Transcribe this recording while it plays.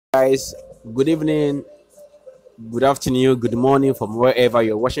guys. Good evening, good afternoon, good morning from wherever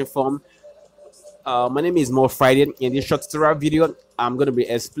you're watching from. My name is Mo Friday. In this short tutorial video, I'm going to be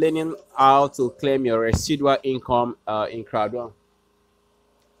explaining how to claim your residual income in Crowd1.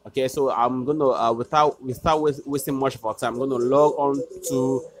 Okay, so I'm going to without wasting much of our time, I'm going to log on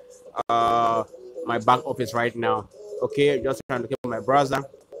to uh, my back office right now. Okay, just trying to get my browser.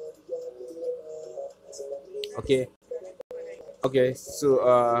 Okay, okay,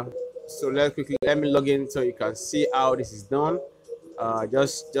 so let me log in so you can see how this is done.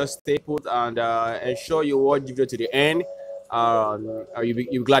 Just stay put and ensure you watch the video to the end. You'll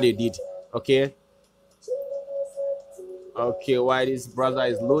be glad you did. Okay. Okay, while this browser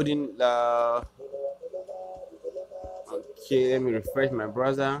is loading, okay, let me refresh my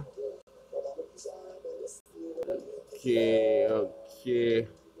browser. Okay, okay.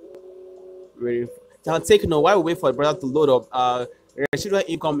 Very. Now take note, while we wait for the browser to load up, residual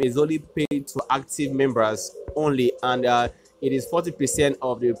income is only paid to active members only, and it is 40%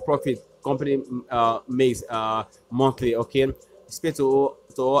 of the profit company makes monthly. Okay, it's paid to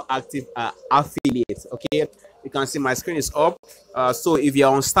all active affiliates. Okay, you can see my screen is up. So if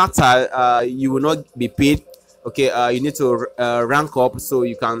you're on starter, you will not be paid. Okay, you need to rank up so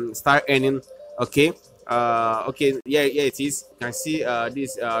you can start earning. Okay, okay, yeah, it is. You can see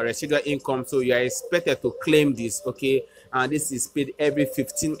this residual income, so you are expected to claim this. Okay, and this is paid every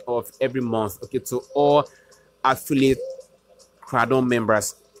 15th of every month. Okay, to all affiliate Crowd1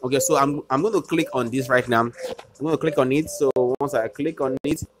 members. Okay, so I'm going to click on this right now. I'm going to click on it. So once I click on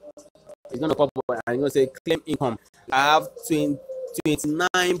it, it's going to pop up and I'm going to say claim income. I have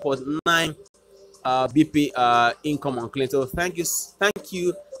 29.9 BP income on claim. So thank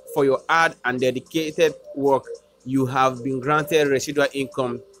you for your hard and dedicated work. You have been granted residual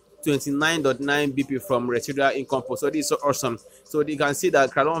income 29.9 BP from residual income. So this is so awesome. So you can see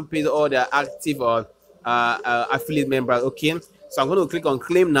that Crowd1 pays all their active affiliate members. Okay, so I'm going to click on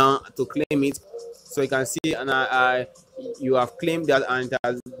claim now to claim it. So you can see, and you have claimed that, and it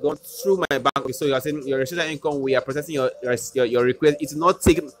has gone through my bank. So you are saying your residual income, we are processing your request. It will not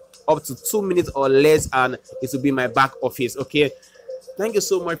take up to 2 minutes or less, and it will be in my back office. Okay, thank you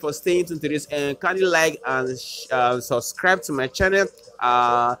so much for staying tuned to this, and kindly like and subscribe to my channel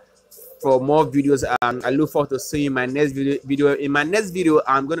for more videos. I look forward to seeing you in my next video. In my next video,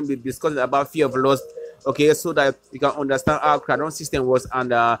 I'm going to be discussing about fear of loss. Okay, so that you can understand how Crowd1 system was,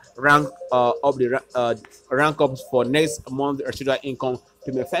 and rank rank up for next month residual income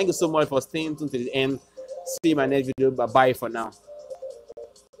payment. Thank you so much for staying tuned to the end. See you in my next video. Bye bye for now.